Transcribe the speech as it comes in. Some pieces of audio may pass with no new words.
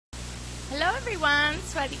Hello everyone,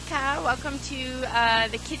 Swadika. Welcome to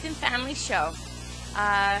the Kids and Family Show.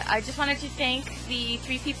 I just wanted to thank the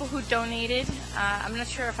 3 people who donated. I'm not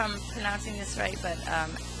sure if I'm pronouncing this right, but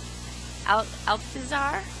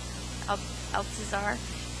Altizar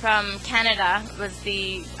from Canada was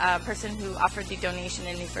the person who offered the donation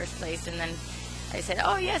in the first place, and then I said,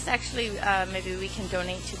 oh yes, actually maybe we can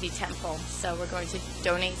donate to the temple. So we're going to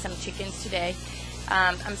donate some chickens today.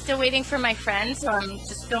 I'm still waiting for my friend, so I'm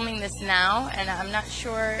just filming this now, and I'm not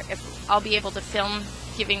sure if I'll be able to film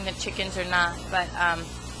giving the chickens or not, but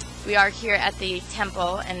we are here at the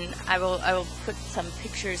temple, and I will put some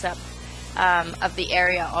pictures up of the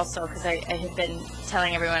area also, because I have been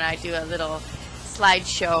telling everyone I do a little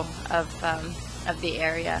slideshow of the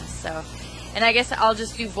area. So, and I guess I'll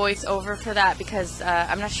just do voiceover for that, because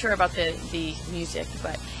I'm not sure about the music.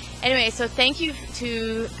 But anyway, so thank you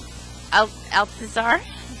to Altizar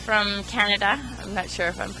from Canada. I'm not sure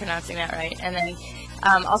if I'm pronouncing that right. And then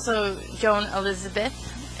also Joan Elizabeth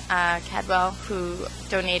Cadwell, who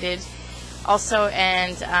donated also,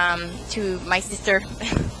 and to my sister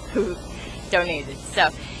who donated. So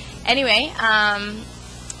anyway, and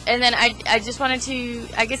then I just wanted to,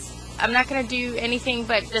 I guess I'm not going to do anything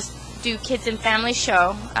but just do Kids and Family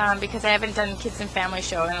Show, because I haven't done Kids and Family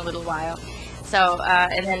Show in a little while. So,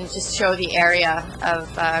 and then just show the area of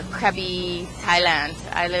Krabi, Thailand.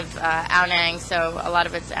 I live Ao Nang, so a lot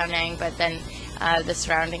of it's Ao Nang, but then the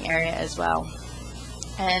surrounding area as well.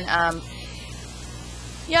 And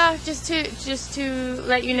yeah, just to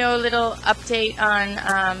let you know a little update on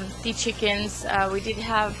the chickens. We did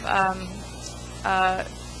have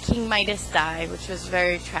King Midas die, which was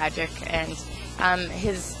very tragic, and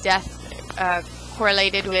his death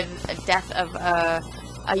correlated with the death of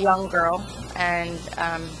a young girl, and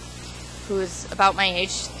who is about my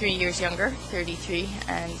age, 3 years younger, 33.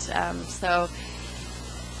 And so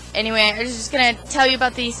anyway, I was just going to tell you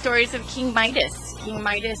about the stories of King Midas. King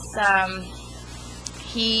Midas,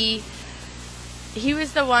 he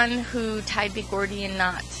was the one who tied the Gordian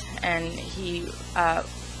knot, and he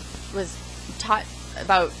was taught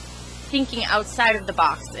about thinking outside of the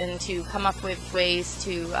box and to come up with ways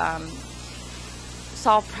to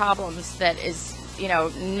solve problems that is, you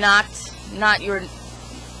know, not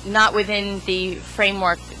within the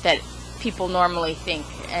framework that people normally think.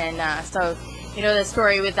 And so, you know, the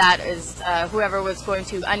story with that is whoever was going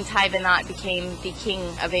to untie the knot became the king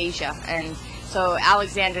of Asia. And so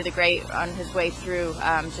Alexander the Great, on his way through,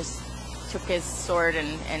 just took his sword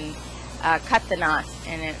and cut the knot,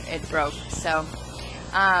 and it broke. So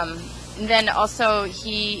then also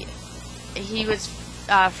he was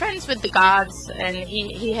friends with the gods, and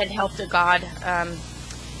he had helped a god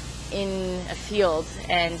in a field,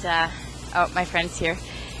 and oh, my friend's here.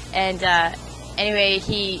 And anyway,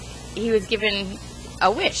 he was given a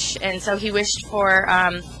wish, and so he wished for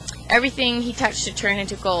everything he touched to turn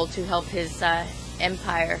into gold to help his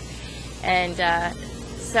empire. And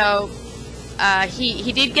so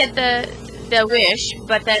he did get the wish,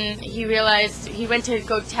 but then he realized he went to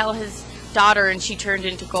go tell his daughter, and she turned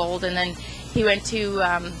into gold. And then he went to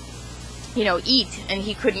you know, eat, and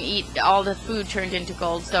he couldn't eat. All the food turned into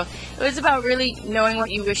gold. So it was about really knowing what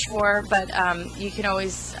you wish for, but you can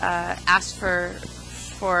always ask for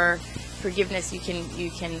forgiveness. You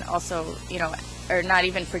can also, you know, or not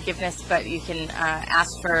even forgiveness, but you can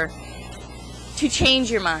ask to change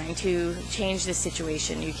your mind, to change the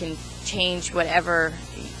situation. You can change whatever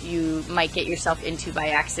you might get yourself into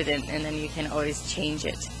by accident, and then you can always change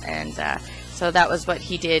it. And so that was what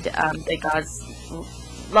he did. The gods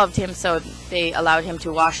loved him, so they allowed him to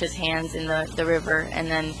wash his hands in the river, and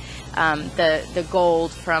then the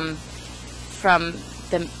gold from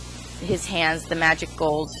his hands, the magic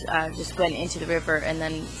gold, just went into the river, and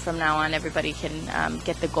then from now on everybody can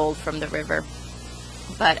get the gold from the river.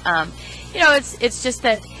 But you know, it's just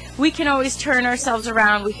that we can always turn ourselves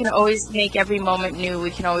around. We can always make every moment new.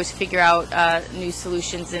 We can always figure out new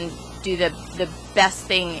solutions and do the best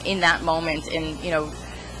thing in that moment, and, you know,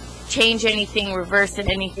 change anything, reverse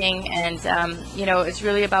anything. And you know, it's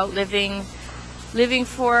really about living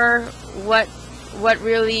for what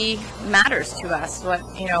really matters to us, what,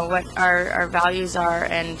 you know, what our values are,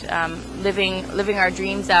 and living our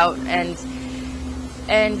dreams out, and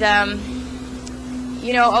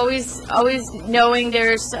you know, always knowing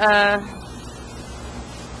there's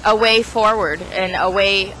a way forward, and a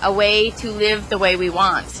way to live the way we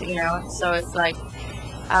want, you know. So it's like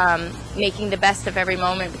making the best of every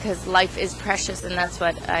moment, because life is precious, and that's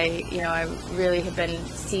what I really have been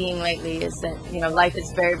seeing lately, is that, you know, life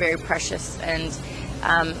is very, very precious, and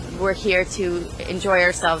we're here to enjoy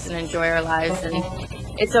ourselves and enjoy our lives. And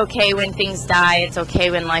it's okay when things die, it's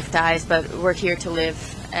okay when life dies, but we're here to live,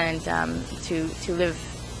 and to live,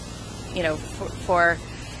 you know, for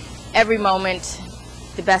every moment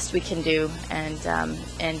the best we can do,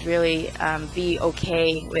 and really be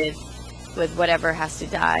okay with whatever has to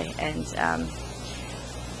die,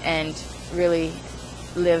 and really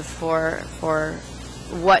live for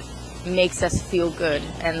what makes us feel good,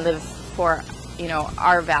 and live for, you know,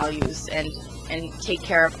 our values, and take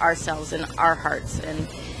care of ourselves and our hearts, and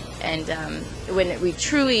when we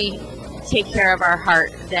truly take care of our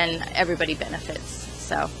heart, then everybody benefits.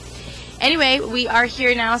 So anyway, we are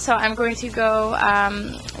here now, so I'm going to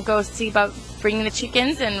go see about bringing the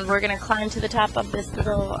chickens, and we're going to climb to the top of this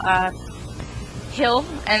little hill,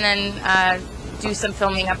 and then do some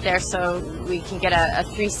filming up there so we can get a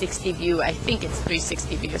 360 view. I think it's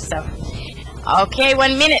 360 view, so okay,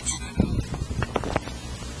 1 minute.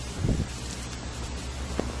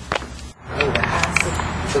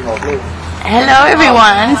 Hello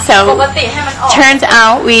everyone. So turns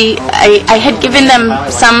out I had given them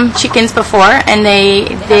some chickens before, and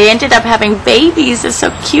they ended up having babies. It's so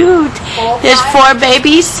cute. There's 4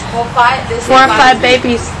 babies, 4 or 5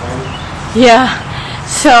 babies. Yeah,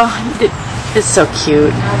 so it's so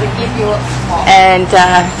cute, and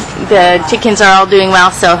the chickens are all doing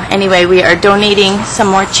well. So anyway, we are donating some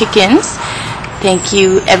more chickens. Thank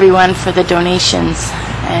you everyone for the donations,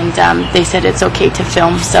 and they said it's okay to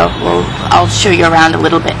film, so I'll show you around a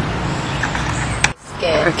little bit.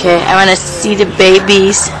 Okay, I want to see the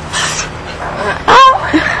babies. Oh,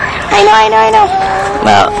 I know.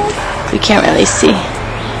 Well, we can't really see.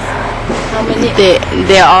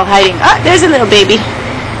 They're all hiding. Oh, there's a little baby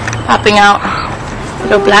popping out.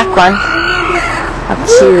 Little black one. How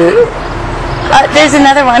cute. Oh, there's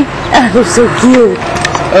another one. Oh, so cute.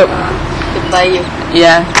 Oh.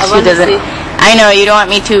 Yeah, she doesn't. I know, you don't want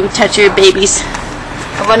me to touch your babies.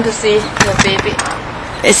 I want to see your baby.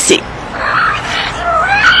 Let's see.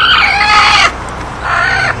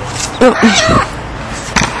 Oh.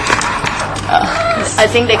 I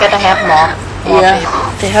think they're gonna have more Yeah,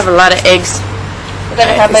 babies. they have a lot of eggs. They're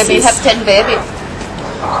gonna have maybe have 10 babies.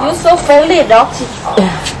 You're so friendly, dog.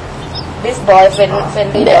 This boy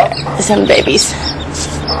friendly dog. Some babies.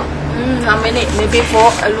 How many? Maybe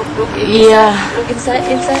 4. Look. Yeah. Look inside.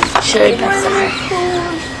 Sure. Yeah,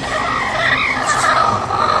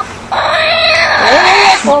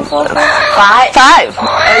 4, 5. 5. Oh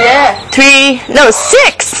yeah. 3. No,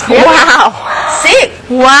 6. Yeah. Wow. 6.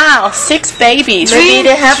 Wow. 6 babies. Maybe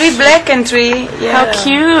they have 3 black and 3. Yeah. How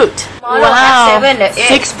cute. Tomorrow Wow. at 7 or 8.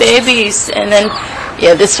 6 babies, and then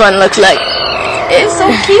yeah, this one looks like It's so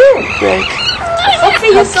cute. like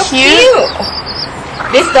Sophie, you're so cute.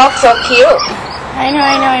 This dog so cute. I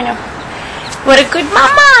know. What a good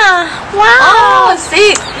mama. Wow. Oh,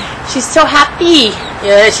 see. She's so happy.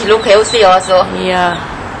 Yeah, she look healthy also. Yeah.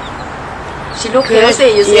 She look Good.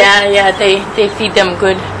 healthy, you see. Yeah, they feed them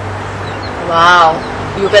good. Wow.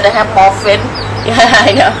 You better have more friends. Yeah,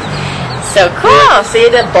 I know. So cool. You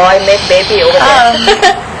see the boy make baby over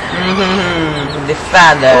there. The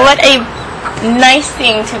father. What a nice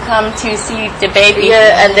thing to come to see the baby.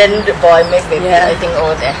 Yeah, and then the boy make baby, Yeah. I think,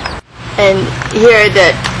 over there. And here are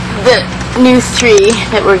the new 3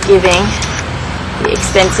 that we're giving. The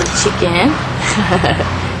expensive chicken.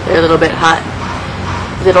 They're a little bit hot.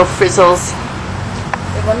 Little frizzles.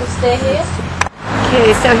 You want to stay here?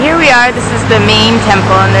 Okay, so here we are. This is the main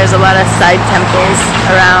temple, and there's a lot of side temples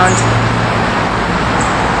around.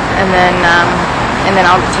 And then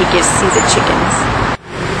I'll take you to see the chickens.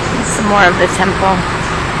 Some more of the temple.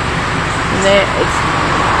 And it's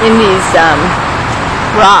in these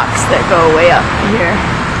rocks that go way up here. I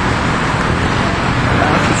don't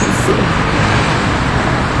know if you can see.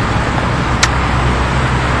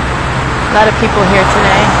 A lot of people here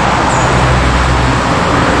today.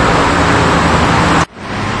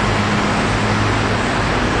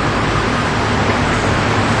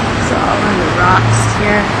 So all on the rocks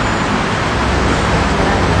here.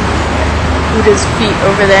 Buddha's feet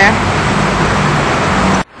over there.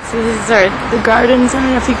 So these are the gardens. I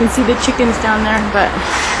don't know if you can see the chickens down there, but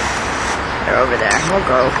they're over there. We'll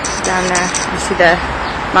go down there. You see the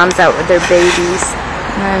moms out with their babies.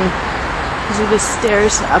 And then these are the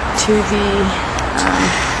stairs up to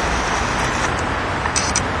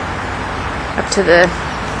the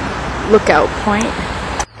lookout point.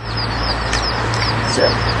 So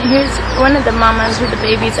here's one of the mamas with the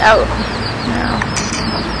babies out now.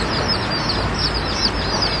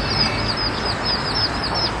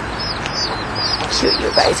 Cute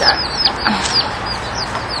you guys are.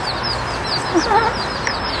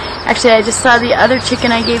 Actually, I just saw the other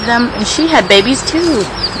chicken I gave them, and she had babies too.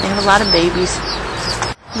 They have a lot of babies.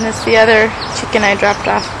 And this is the other chicken I dropped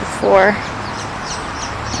off before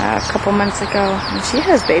a couple months ago. And she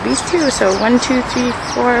has babies too, so 1, 2, 3,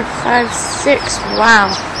 4, 5, 6. Wow.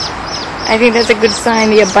 I think that's a good sign,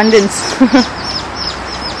 the abundance.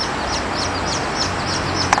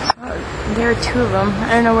 There are 2 of them.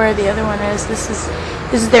 I don't know where the other one is. This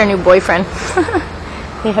is their new boyfriend.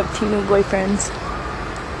 They have 2 new boyfriends.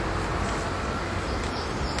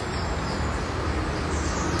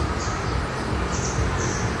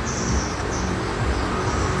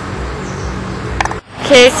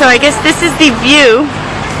 Okay, so I guess this is the view.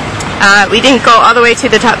 We didn't go all the way to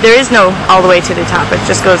the top. There is no all the way to the top. It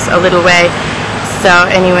just goes a little way. So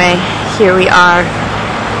anyway, here we are.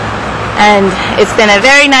 And it's been a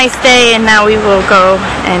very nice day, and now we will go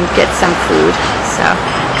and get some food. So,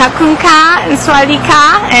 Kapkun ka and Swali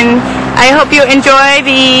ka, and I hope you enjoy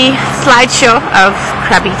the slideshow of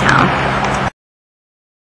Krabi Town.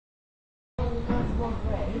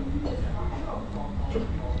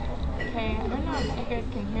 Okay, I don't know if you guys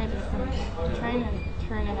can hear this. I'm trying to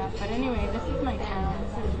turn it up, but anyway, this is my town.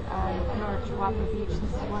 This is North Chihuahua Beach. This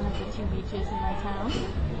is one of the 2 beaches in my town.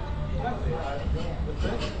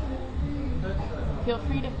 Feel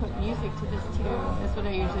free to put music to this too. That's what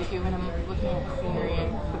I usually do when I'm looking at the scenery. I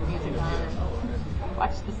put music on and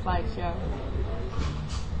watch the slideshow.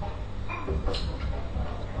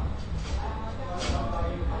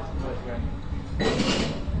 This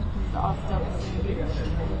is all still the same beach.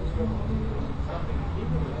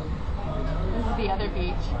 This is the other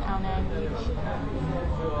beach, Alnan Beach.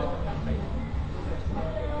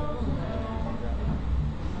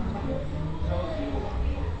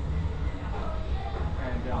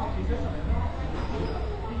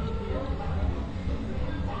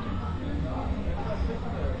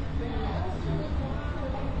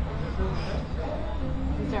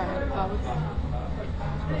 These are boats.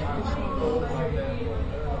 Traditional boats.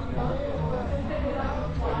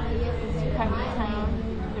 This is Krabi Town,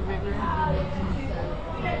 the river.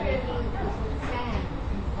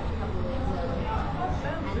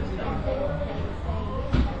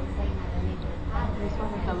 There's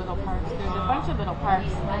one of the little parks. There's a bunch of little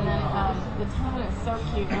parks, and then the town is so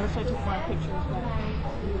cute. I wish I took more pictures, but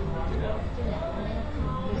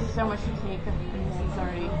there's so much to take, and this is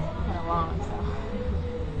already kind of long, so.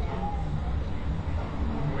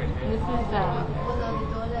 This is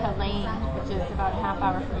Thailand, which is about a half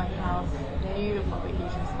hour from my house. Beautiful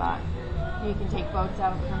vacation spot. You can take boats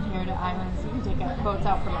out from here to islands. You can take boats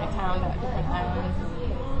out from my town to different islands.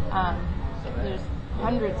 There's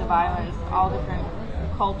hundreds of islands, all different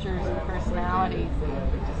cultures and personalities.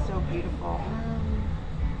 It's just so beautiful.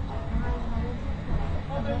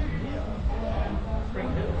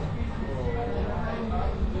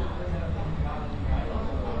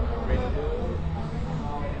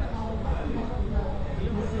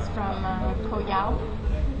 This is from Koh Yao,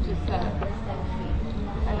 which is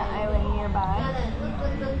an island nearby.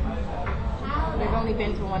 We've only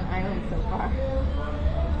been to one island so far.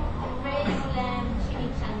 I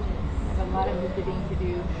have a lot of visiting to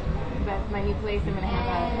do, but my new place I'm going to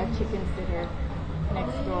have a chicken sitter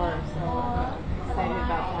next door, so I'm excited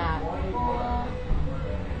about that.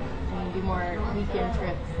 And do more weekend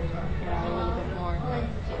trips and get out a little bit more.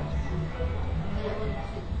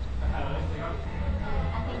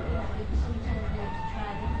 This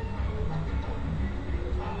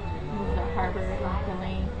is the harbor in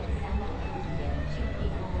Thailand.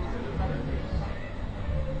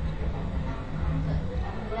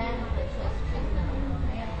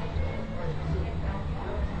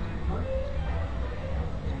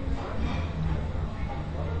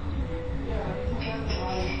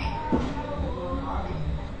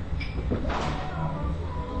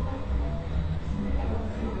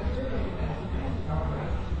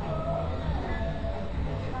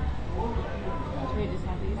 They just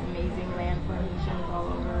have these amazing land formations all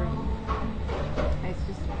over. It's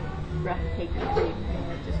just breathtaking.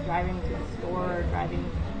 Just driving to the store or driving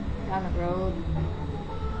down the road.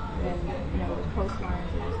 And, you know, the coastlines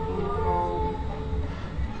are just beautiful.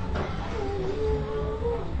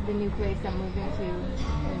 The new place I'm moving to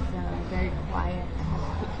is very quiet. I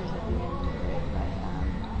have pictures at the end of it, but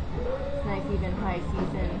it's nice even high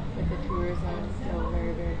season with the tourism. It's still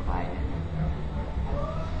very, very quiet.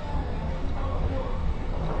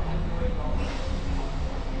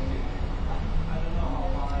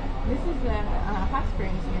 This is the hot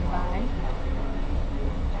springs nearby.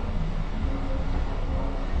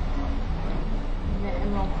 And the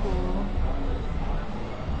emerald pool.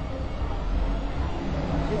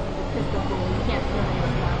 This is the crystal pool. You can't swim in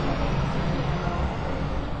this one.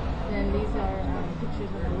 Then these are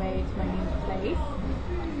pictures on the way to my new place.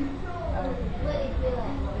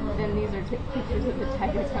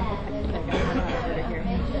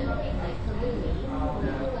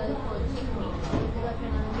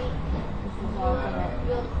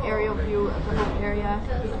 Aerial view of the whole area.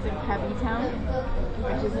 This is in Krabi town,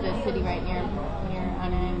 which is the city right near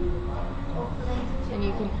Anna. And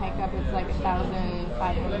you can hike up. It's like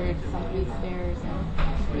 1,500 something stairs,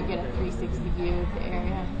 and you get a 360 view of the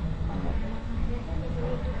area.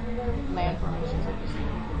 Land formations are just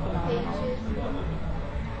phenomenal.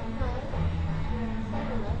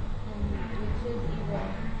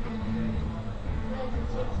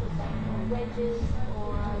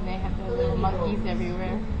 And they have the little monkeys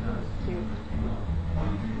everywhere. Cute.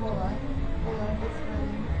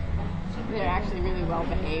 They're actually really well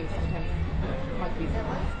behaved. Sometimes monkeys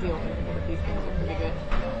steal them, but these things are pretty good.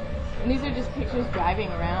 And these are just pictures driving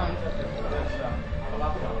around.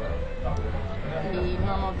 The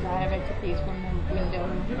normal drive, I took these from the window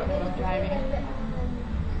when I was driving.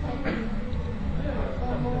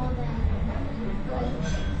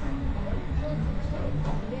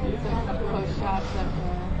 Some close shots of the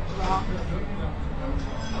rocks.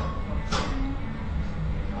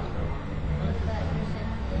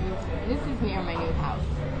 This is near my new house.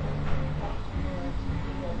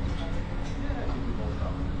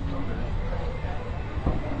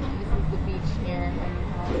 And this is the beach near my new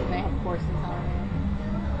house, and they have horses on it.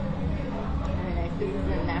 Really nice. This is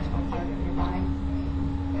a national park nearby.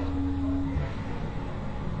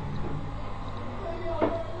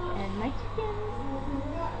 And my chickens.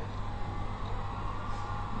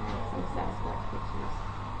 Some Sasquatch pictures.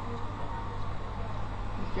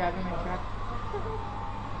 He's driving my truck.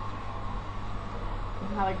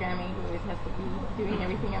 Hologrammy, who always has to be doing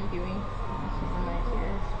everything I'm doing. She's in my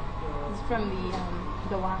chair. This is from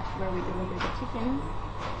the watch where we deliver the chickens.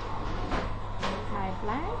 Thai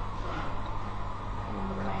flag.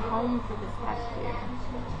 And my home for this past year.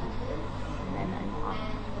 And then I'm off.